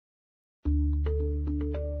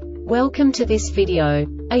Welcome to this video.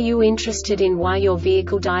 Are you interested in why your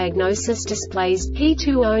vehicle diagnosis displays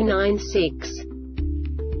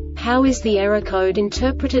P2096? How is the error code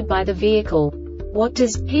interpreted by the vehicle? What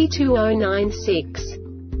does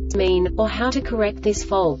P2096 mean, or how to correct this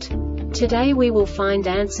fault? Today we will find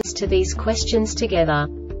answers to these questions together.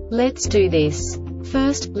 Let's do this.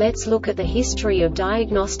 First, let's look at the history of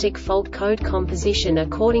diagnostic fault code composition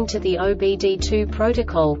according to the OBD2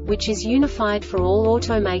 protocol, which is unified for all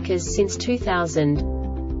automakers since 2000.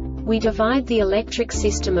 We divide the electric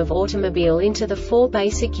system of automobile into the four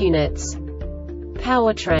basic units: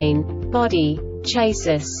 powertrain, body,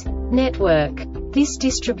 chassis, network. This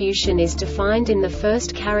distribution is defined in the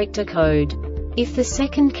first character code. If the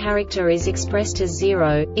second character is expressed as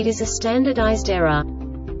 0, it is a standardized error.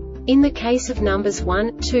 In the case of numbers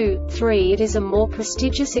 1, 2, 3, it is a more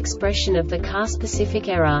prestigious expression of the car-specific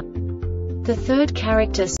error. The third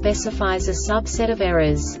character specifies a subset of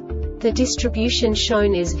errors. The distribution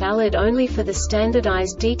shown is valid only for the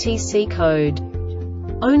standardized DTC code.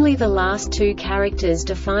 Only the last two characters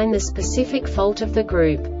define the specific fault of the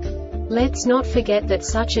group. Let's not forget that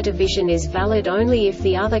such a division is valid only if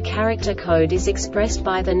the other character code is expressed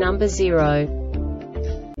by the number 0.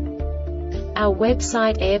 Our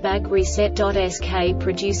website airbagreset.sk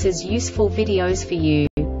produces useful videos for you.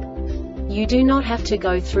 You do not have to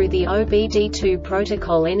go through the OBD2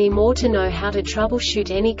 protocol anymore to know how to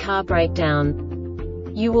troubleshoot any car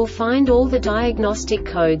breakdown. You will find all the diagnostic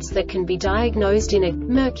codes that can be diagnosed in a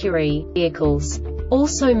Mercury vehicles.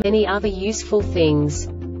 Also many other useful things.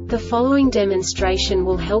 The following demonstration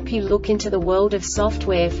will help you look into the world of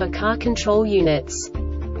software for car control units.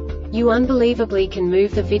 You unbelievably can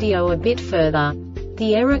move the video a bit further.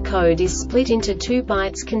 The error code is split into 2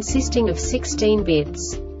 bytes consisting of 16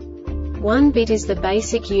 bits. 1 bit is the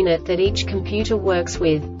basic unit that each computer works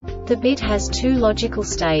with. The bit has 2 logical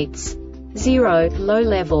states: 0, low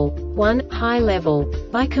level, 1, high level.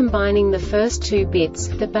 By combining the first 2 bits,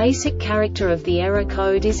 the basic character of the error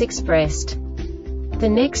code is expressed. The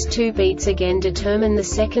next 2 beats again determine the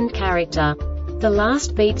second character. The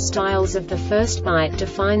last beat styles of the first byte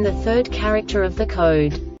define the third character of the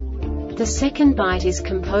code. The second byte is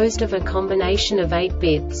composed of a combination of 8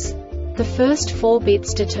 bits. The first 4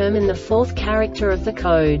 bits determine the fourth character of the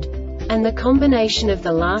code. And the combination of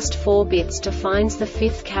the last 4 bits defines the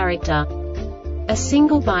fifth character. A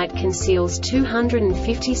single byte conceals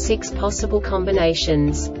 256 possible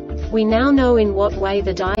combinations. We now know in what way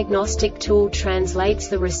the diagnostic tool translates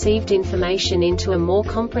the received information into a more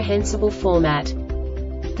comprehensible format.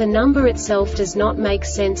 The number itself does not make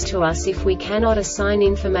sense to us if we cannot assign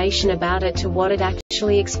information about it to what it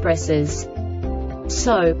actually expresses.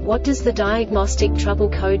 So, what does the Diagnostic Trouble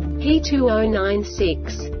Code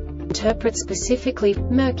P2096 interpret specifically for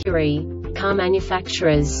Mercury car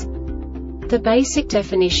manufacturers? The basic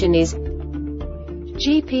definition is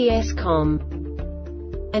GPS Comm.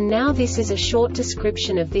 And now this is a short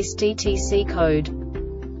description of this DTC code.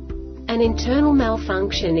 An internal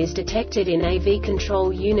malfunction is detected in AV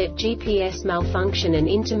control unit. GPS malfunction and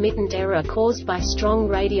intermittent error caused by strong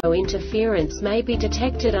radio interference may be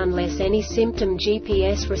detected unless any symptom,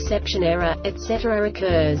 GPS reception error, etc.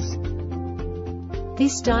 occurs.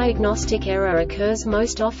 This diagnostic error occurs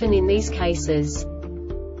most often in these cases: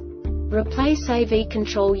 replace AV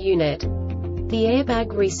control unit. The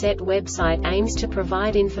Airbag Reset website aims to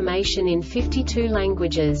provide information in 52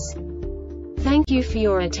 languages. Thank you for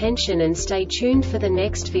your attention and stay tuned for the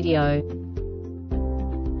next video.